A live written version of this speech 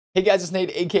Hey guys, it's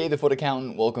Nate, aka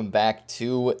TheFutAccountant. Welcome back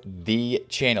to the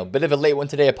channel. Bit of a late one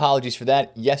today. Apologies for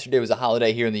that. Yesterday was a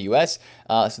holiday here in the US,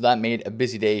 so that made a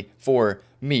busy day for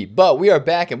me. But we are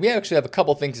back, and we actually have a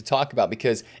couple things to talk about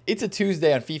because it's a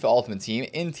Tuesday on FIFA Ultimate Team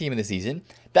in Team of the Season.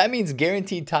 That means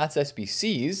guaranteed TOTS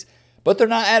SBCs, but they're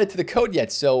not added to the code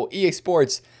yet. So EA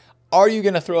Sports, are you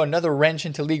going to throw another wrench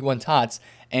into League One TOTS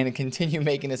and continue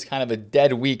making this kind of a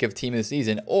dead week of Team of the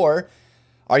Season, or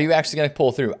are you actually going to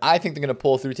pull through? I think they're going to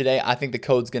pull through today. I think the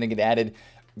code's going to get added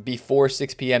before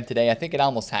 6 p.m. today. I think it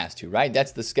almost has to, right?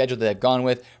 That's the schedule that they've gone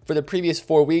with for the previous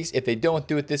 4 weeks. If they don't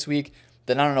do it this week,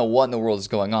 then I don't know what in the world is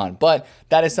going on. But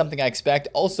that is something I expect.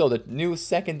 Also, the new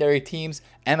secondary teams,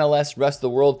 MLS, rest of the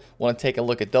world, want to take a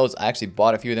look at those. I actually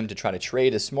bought a few of them to try to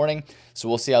trade this morning. So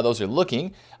we'll see how those are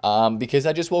looking because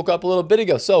I just woke up a little bit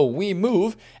ago. So we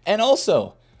move. And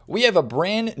also, we have a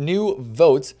brand new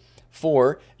vote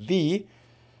for the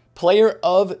Player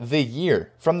of the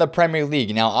Year from the Premier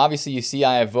League. Now, obviously, you see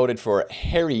I have voted for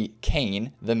Harry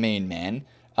Kane, the main man.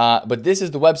 But this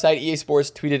is the website. EA Sports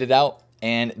tweeted it out,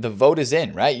 and the vote is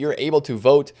in, right? You're able to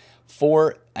vote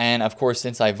for, and of course,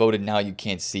 since I voted, now you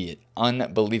can't see it.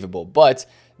 Unbelievable. But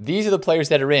these are the players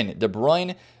that are in. De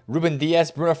Bruyne, Ruben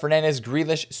Dias, Bruno Fernandes,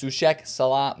 Grealish, Soucek,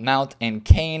 Salah, Mount, and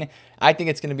Kane. I think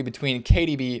it's going to be between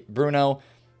KDB, Bruno,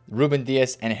 Ruben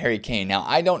Dias, and Harry Kane. Now,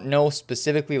 I don't know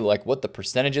specifically like what the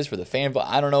percentage is for the fan vote.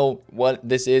 I don't know what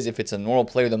this is, if it's a normal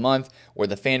player of the month or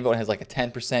the fan vote has like a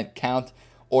 10% count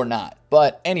or not.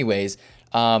 But anyways,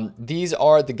 these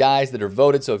are the guys that are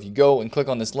voted. So if you go and click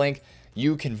on this link,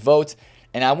 you can vote.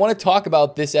 And I want to talk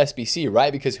about this SBC,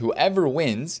 right? Because whoever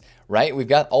wins, right? We've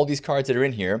got all these cards that are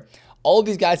in here. All of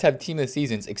these guys have Team of the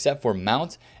Seasons except for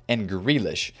Mount and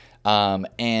Grealish.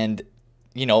 And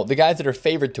you know, the guys that are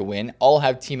favored to win all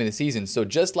have Team of the Season. So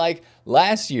just like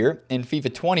last year in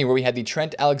FIFA 20, where we had the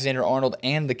Trent Alexander-Arnold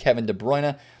and the Kevin De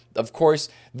Bruyne, of course,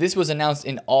 this was announced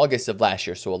in August of last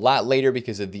year, so a lot later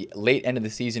because of the late end of the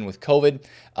season with COVID.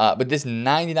 But this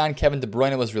 99 Kevin De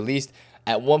Bruyne was released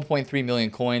at 1.3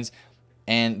 million coins,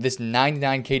 and this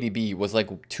 99 KDB was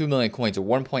like 2 million coins or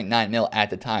 1.9 mil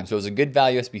at the time. So it was a good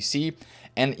value SBC.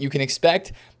 And you can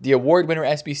expect the award winner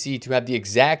SBC to have the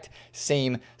exact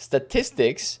same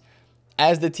statistics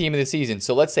as the Team of the Season.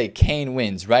 So let's say Kane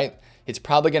wins, right? It's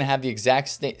probably going to have the exact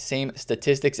same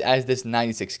statistics as this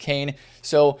 96 Kane.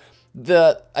 So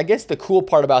I guess the cool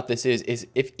part about this is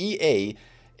if EA,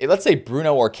 let's say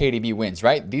Bruno or KDB wins,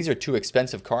 right? These are two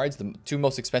expensive cards, the two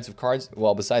most expensive cards,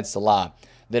 well, besides Salah,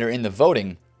 that are in the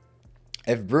voting.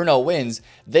 If Bruno wins,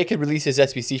 they could release his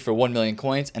SBC for 1 million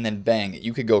coins, and then bang,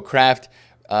 you could go craft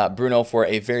Bruno for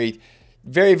a very,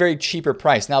 very cheaper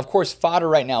price. Now, of course, fodder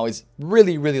right now is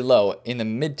really low in the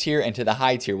mid tier and to the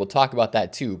high tier. We'll talk about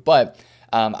that too. But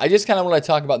I just kind of want to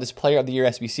talk about this Player of the Year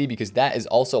SBC because that is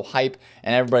also hype,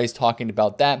 and everybody's talking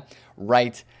about that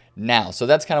right now. So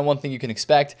that's kind of one thing you can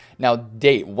expect. Now,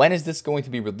 date. When is this going to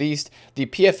be released? The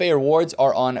PFA awards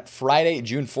are on Friday,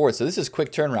 June 4th. So this is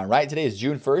quick turnaround, right? Today is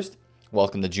June 1st.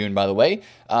 Welcome to June, by the way.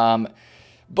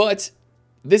 But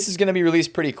this is going to be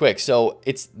released pretty quick. So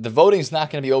the voting is not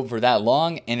going to be over for that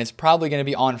long, and it's probably going to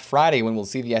be on Friday when we'll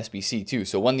see the SBC too.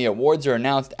 So when the awards are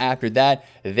announced after that,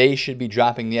 they should be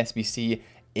dropping the SBC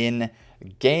in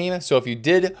game. So if you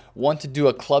did want to do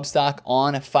a club stock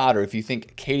on fodder, if you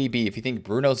think KDB, if you think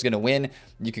Bruno's going to win,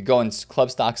 you could go and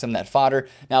club stock some of that fodder.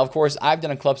 Now, of course, I've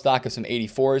done a club stock of some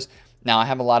 84s. Now, I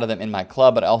have a lot of them in my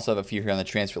club, but I also have a few here on the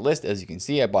transfer list. As you can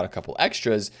see, I bought a couple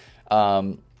extras.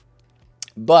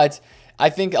 But I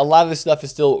think a lot of this stuff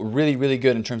is still really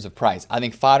good in terms of price. I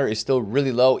think fodder is still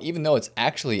really low, even though it's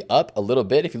actually up a little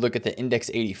bit. If you look at the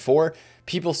index 84,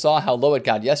 people saw how low it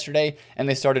got yesterday, and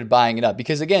they started buying it up.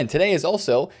 Because, again, today is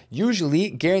also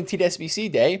usually guaranteed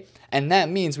SBC day, and that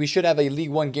means we should have a League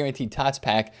One guaranteed TOTS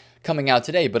pack coming out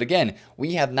today. But again,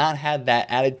 we have not had that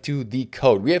added to the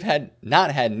code. We have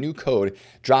not had new code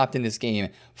dropped in this game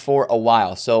for a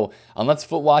while. So unless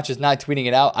FootWatch is not tweeting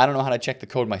it out, I don't know how to check the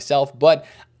code myself, but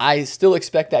I still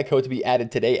expect that code to be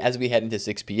added today as we head into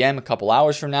 6 p.m. a couple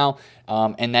hours from now,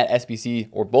 and that SBC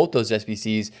or both those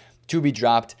SBCs to be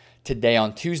dropped today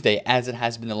on Tuesday, as it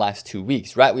has been the last 2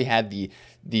 weeks, right? We had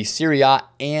the Serie A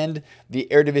and the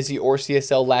Eredivisie or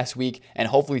CSL last week, and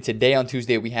hopefully today on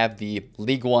Tuesday we have the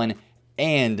League One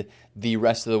and the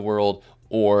rest of the world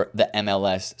or the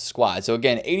MLS squad. So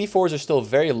again, 84s are still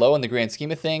very low in the grand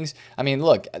scheme of things. I mean,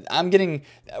 look,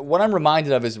 what I'm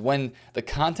reminded of is when the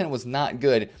content was not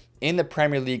good in the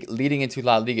Premier League leading into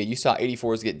La Liga, you saw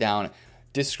 84s get down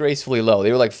disgracefully low.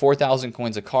 They were like 4,000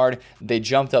 coins a card. They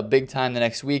jumped up big time the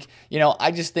next week. You know,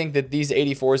 I just think that these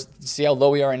 84s, see how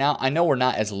low we are right now? I know we're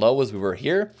not as low as we were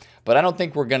here, but I don't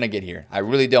think we're going to get here. I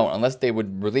really don't, unless they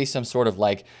would release some sort of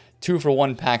like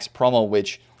 2-for-1 packs promo,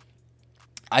 which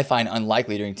I find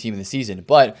unlikely during team of the season.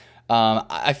 But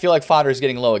I feel like fodder is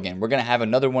getting low again. We're going to have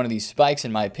another one of these spikes,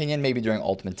 in my opinion, maybe during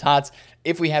Ultimate TOTS.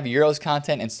 If we have Euros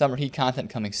content and Summer Heat content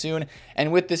coming soon,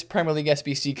 and with this Premier League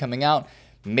SBC coming out,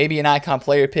 maybe an icon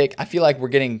player pick, I feel like we're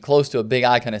getting close to a big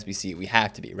icon SBC. We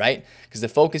have to be, right? Because the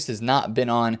focus has not been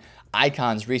on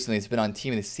icons recently. It's been on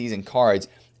team of the season cards.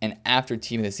 And after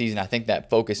team of the season, I think that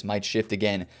focus might shift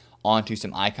again onto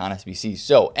some icon SBCs.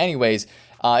 So anyways,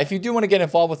 if you do want to get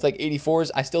involved with like 84s,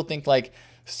 I still think like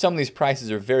some of these prices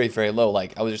are very, very low.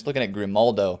 Like I was just looking at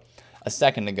Grimaldo a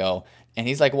second ago, and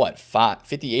he's like, what,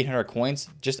 5,800 coins,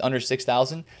 just under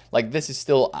 6,000. Like this is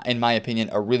still, in my opinion,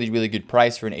 a really, really good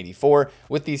price for an 84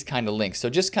 with these kind of links. So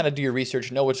just kind of do your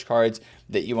research, know which cards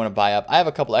that you want to buy up. I have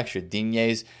a couple extra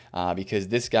Dignes because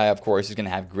this guy, of course, is going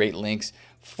to have great links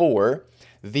for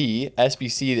the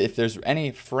SBC if there's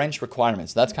any French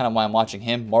requirements. That's kind of why I'm watching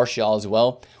him. Martial as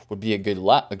well would be a good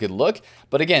look.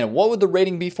 But again, what would the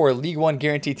rating be for a League One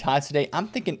Guaranteed TOTS today? I'm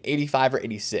thinking 85 or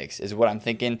 86 is what I'm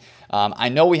thinking. I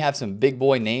know we have some big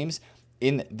boy names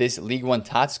in this League One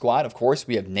TOTS squad. Of course,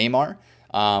 we have Neymar,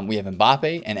 we have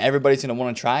Mbappe, and everybody's going to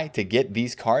want to try to get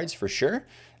these cards for sure.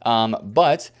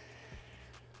 But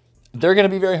they're going to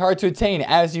be very hard to attain,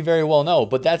 as you very well know,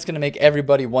 but that's going to make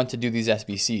everybody want to do these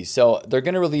SBCs. So they're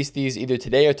going to release these either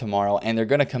today or tomorrow, and they're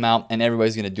going to come out, and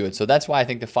everybody's going to do it. So that's why I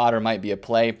think the fodder might be a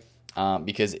play,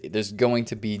 because there's going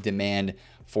to be demand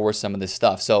for some of this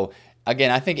stuff. So again,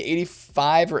 I think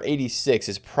 85 or 86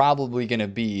 is probably going to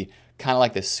be kind of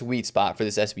like the sweet spot for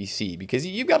this SBC, because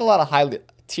you've got a lot of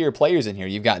high-tier players in here.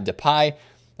 You've got Depay,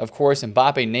 of course,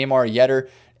 Mbappe, Neymar, Yetter,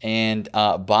 and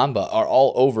Bamba are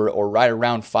all over or right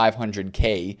around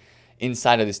 500K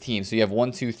inside of this team. So you have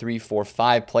 1, 2, 3, 4,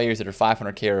 5 players that are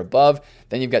 500K or above.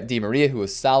 Then you've got Di Maria, who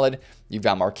is solid. You've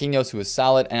got Marquinhos, who is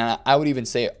solid. And I would even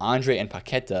say Andre and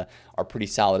Paqueta are pretty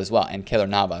solid as well, and Keylor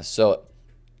Navas. So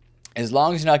as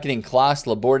long as you're not getting Klaas,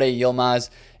 Laborde, Yilmaz,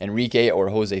 Enrique, or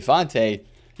Jose Fonte,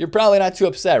 you're probably not too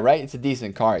upset, right? It's a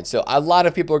decent card. So a lot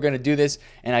of people are going to do this,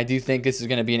 and I do think this is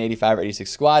going to be an 85 or 86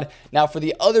 squad. Now for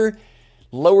the other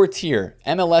lower tier,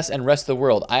 MLS and rest of the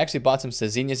world, I actually bought some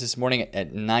Cezinhas this morning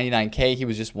at 99K. He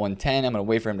was just 110. I'm going to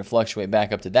wait for him to fluctuate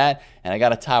back up to that. And I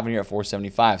got a Tavernier at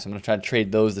 475. So I'm going to try to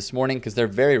trade those this morning because they're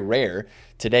very rare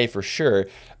today for sure.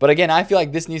 But again, I feel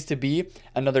like this needs to be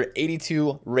another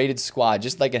 82 rated squad,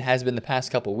 just like it has been the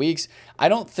past couple weeks. I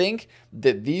don't think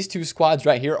that these two squads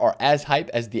right here are as hype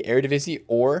as the Eredivisie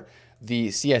or the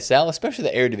CSL, especially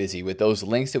the Eredivisie, with those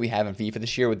links that we have in FIFA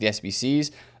this year with the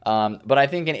SBCs. But I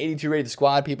think an 82 rated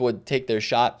squad, people would take their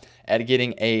shot at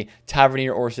getting a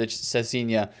Tavernier, Orsic,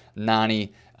 Cezinha,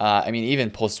 Nani. I mean,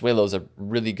 even Pozuelo is a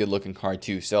really good looking card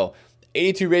too. So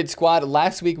 82 rated squad.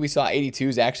 Last week we saw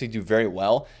 82s actually do very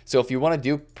well. So if you want to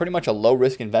do pretty much a low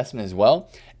risk investment as well,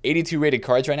 82 rated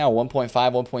cards right now, 1.5,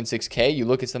 1.6K. You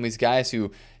look at some of these guys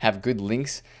who have good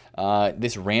links.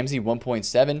 This Ramsey,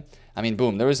 1.7. I mean,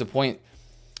 boom, there was a point,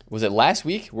 was it last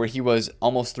week, where he was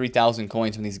almost 3,000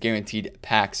 coins when these guaranteed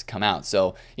packs come out.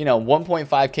 So, you know,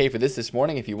 1.5K for this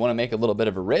morning if you want to make a little bit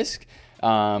of a risk.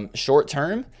 Short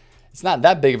term, it's not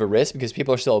that big of a risk because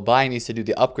people are still buying these to do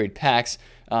the upgrade packs.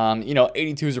 You know,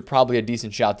 82s are probably a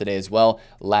decent shot today as well,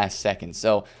 last second.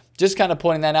 So just kind of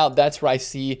pointing that out, that's where I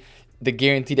see the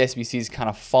guaranteed SBCs kind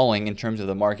of falling in terms of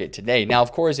the market today. Now,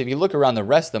 of course, if you look around the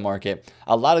rest of the market,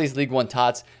 a lot of these League One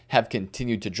TOTS have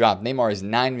continued to drop. Neymar is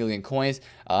 9 million coins.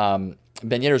 Ben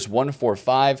Yedder's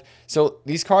 145. So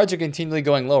these cards are continually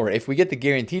going lower. If we get the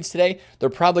guaranteeds today, they're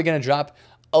probably going to drop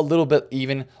a little bit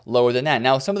even lower than that.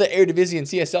 Now, some of the Eredivisie and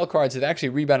CSL cards have actually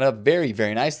rebounded up very,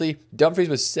 very nicely. Dumfries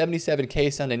was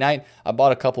 77K Sunday night. I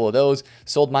bought a couple of those,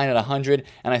 sold mine at 100,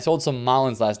 and I sold some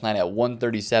Mullins last night at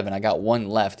 137. I got one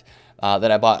left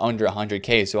that I bought under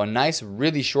 100K. So a nice,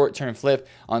 really short-term flip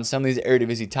on some of these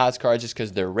Eredivisie TOTS cards just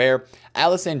because they're rare.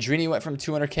 Alessandrini went from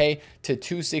 200K to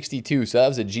 262. So that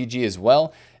was a GG as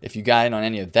well if you got in on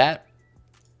any of that.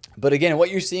 But again, what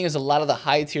you're seeing is a lot of the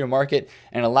high-tier market,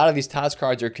 and a lot of these TOTS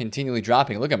cards are continually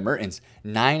dropping. Look at Mertens,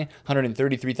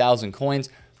 933,000 coins.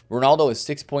 Ronaldo is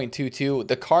 6.22.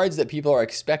 The cards that people are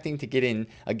expecting to get in,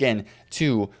 again,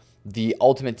 to the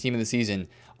ultimate team of the season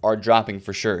are dropping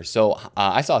for sure. So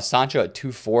I saw Sancho at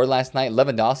 2.4 last night.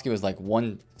 Lewandowski was like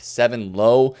 1.7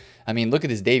 low. I mean, look at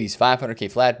this Davies, 500K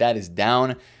flat. That is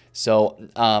down. So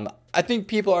I think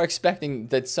people are expecting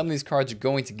that some of these cards are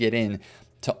going to get in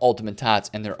to Ultimate TOTS,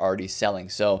 and they're already selling.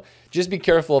 So just be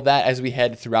careful of that as we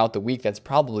head throughout the week. That's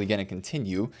probably going to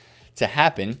continue. to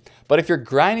happen. But if you're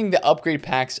grinding the upgrade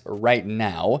packs right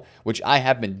now, which I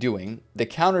have been doing, the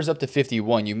counter's up to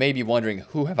 51. You may be wondering,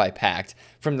 who have I packed?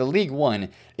 From the League One,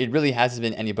 it really hasn't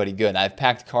been anybody good. I've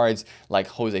packed cards like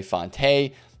Jose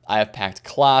Fonte, I have packed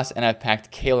Klaas, and I've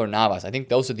packed Keylor Navas. I think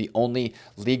those are the only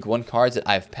League One cards that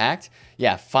I've packed.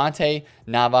 Yeah, Fonte,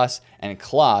 Navas, and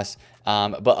Klaas.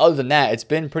 But other than that, it's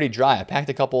been pretty dry. I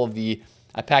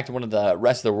packed one of the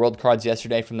rest of the world cards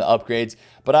yesterday from the upgrades,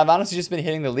 but I've honestly just been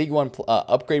hitting the League One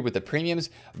upgrade with the premiums,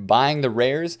 buying the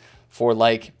rares for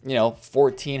like,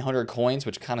 1,400 coins,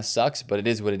 which kind of sucks, but it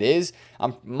is what it is.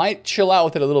 I might chill out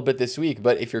with it a little bit this week,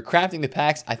 but if you're crafting the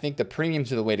packs, I think the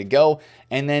premiums are the way to go.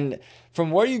 And then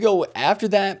from where you go after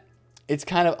that, it's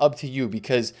kind of up to you,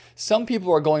 because some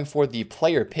people are going for the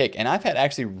player pick, and I've had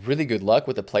actually really good luck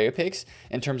with the player picks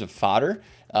in terms of fodder.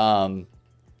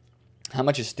 How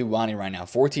much is Stuani right now?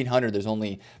 1,400. There's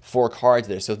only 4 cards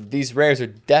there. So these rares are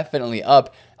definitely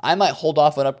up. I might hold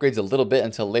off on upgrades a little bit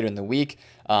until later in the week.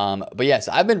 But yes,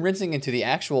 I've been rinsing into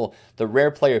the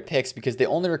rare player picks because they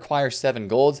only require 7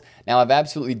 golds. Now, I've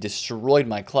absolutely destroyed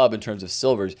my club in terms of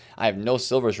silvers. I have no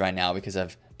silvers right now because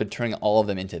I've been turning all of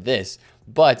them into this.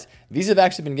 But these have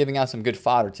actually been giving out some good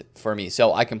fodder for me.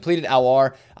 So I completed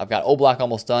Awar, I've got Oblak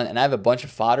almost done, and I have a bunch of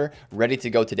fodder ready to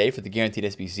go today for the Guaranteed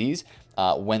SBCs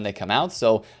when they come out.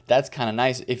 So that's kind of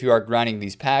nice if you are grinding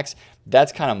these packs.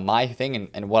 That's kind of my thing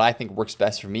and what I think works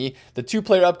best for me. The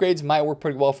 2-player upgrades might work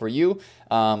pretty well for you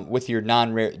with your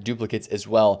non-rare duplicates as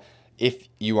well if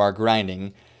you are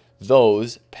grinding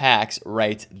those packs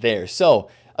right there. So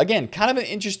again, kind of an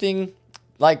interesting,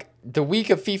 like, the week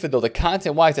of FIFA though, the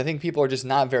content wise, I think people are just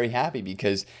not very happy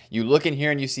because you look in here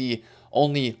and you see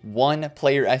only 1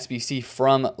 player SBC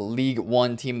from League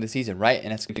One team of the season, right?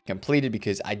 And that's completed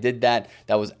because I did that.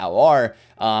 That was LR.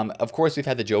 Of course, we've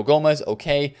had the Joe Gomez.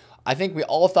 Okay. I think we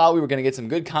all thought we were going to get some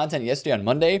good content yesterday on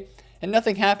Monday, and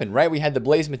nothing happened, right? We had the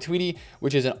Blaze Matuidi,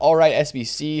 which is an alright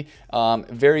SBC.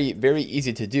 Very, very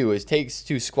easy to do. It takes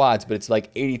 2 squads, but it's like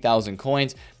 80,000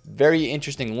 coins. Very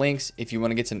interesting links if you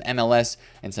want to get some MLS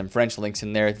and some French links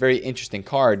in there. It's a very interesting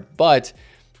card, but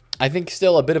I think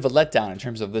still a bit of a letdown in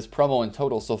terms of this promo in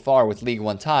total so far with League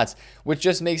One TOTS, which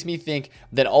just makes me think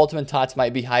that Ultimate TOTS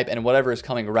might be hype, and whatever is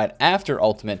coming right after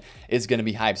Ultimate is going to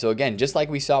be hype. So again, just like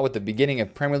we saw with the beginning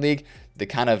of Premier League, the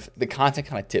content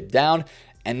kind of tipped down,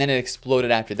 and then it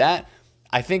exploded after that.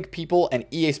 I think people and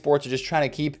EA Sports are just trying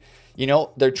to keep,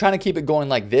 they're trying to keep it going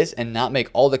like this and not make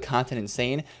all the content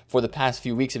insane for the past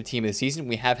few weeks of Team of the Season.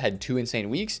 We have had 2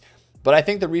 insane weeks. But I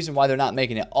think the reason why they're not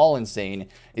making it all insane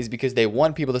is because they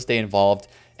want people to stay involved,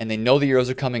 and they know the Euros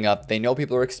are coming up. They know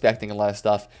people are expecting a lot of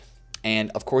stuff.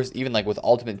 And of course, even like with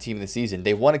Ultimate Team of the Season,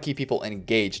 they want to keep people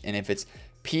engaged. And if it's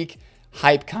peak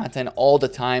hype content all the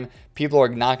time, people are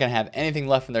not going to have anything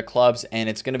left in their clubs. And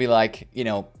it's going to be like,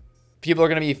 people are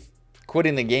going to be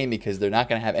quitting the game because they're not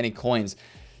going to have any coins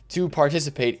to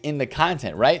participate in the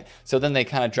content, right? So then they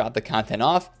kind of drop the content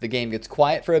off, the game gets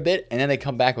quiet for a bit, and then they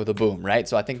come back with a boom, right?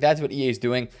 So I think that's what EA is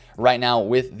doing right now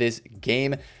with this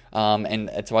game, and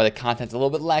that's why the content's a little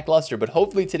bit lackluster. But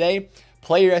hopefully today,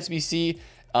 player SBC,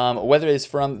 whether it's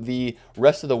from the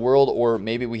rest of the world or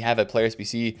maybe we have a player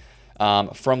SBC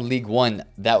from League One,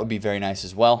 that would be very nice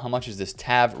as well. How much is this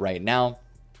TAV right now?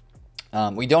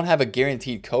 We don't have a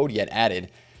guaranteed code yet added,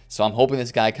 so I'm hoping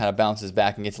this guy kind of bounces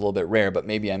back and gets a little bit rare, but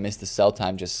maybe I missed the sell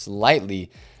time just slightly.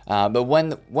 But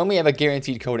when we have a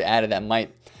guaranteed code added, that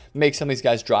might make some of these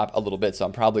guys drop a little bit, so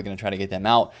I'm probably going to try to get them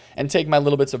out and take my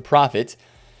little bits of profit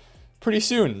pretty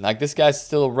soon. Like, this guy's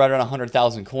still right around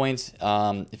 100,000 coins.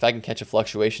 If I can catch a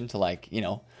fluctuation to, like,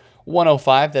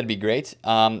 105, that'd be great.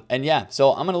 And yeah,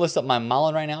 so I'm going to list up my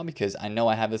Malin right now because I know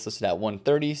I have this listed at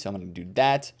 130, so I'm going to do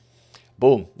that.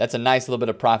 Boom. That's a nice little bit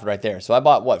of profit right there. So I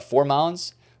bought, what, 4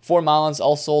 Malins? 4 Malins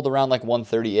all sold around like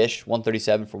 130-ish,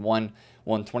 137 for 1,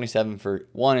 127 for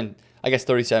 1, and I guess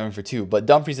 37 for 2. But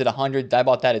Dumfries at 100, I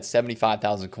bought that at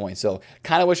 75,000 coins. So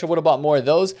kind of wish I would have bought more of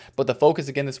those, but the focus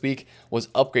again this week was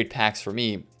upgrade packs for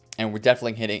me, and we're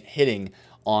definitely hitting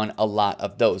on a lot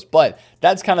of those. But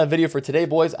that's kind of the video for today,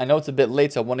 boys. I know it's a bit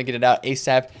late, so I want to get it out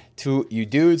ASAP to you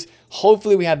dudes.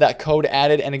 Hopefully we have that code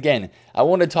added. And again, I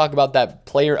want to talk about that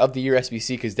Player of the Year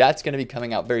SBC because that's going to be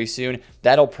coming out very soon.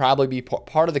 That'll probably be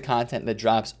part of the content that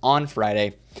drops on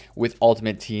Friday with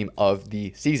Ultimate Team of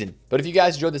the Season. But if you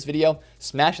guys enjoyed this video,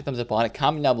 smash a thumbs up on it,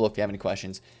 comment down below if you have any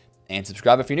questions, and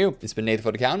subscribe if you're new. It's been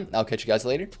TheFutAccountant. I'll catch you guys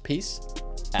later. Peace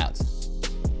out.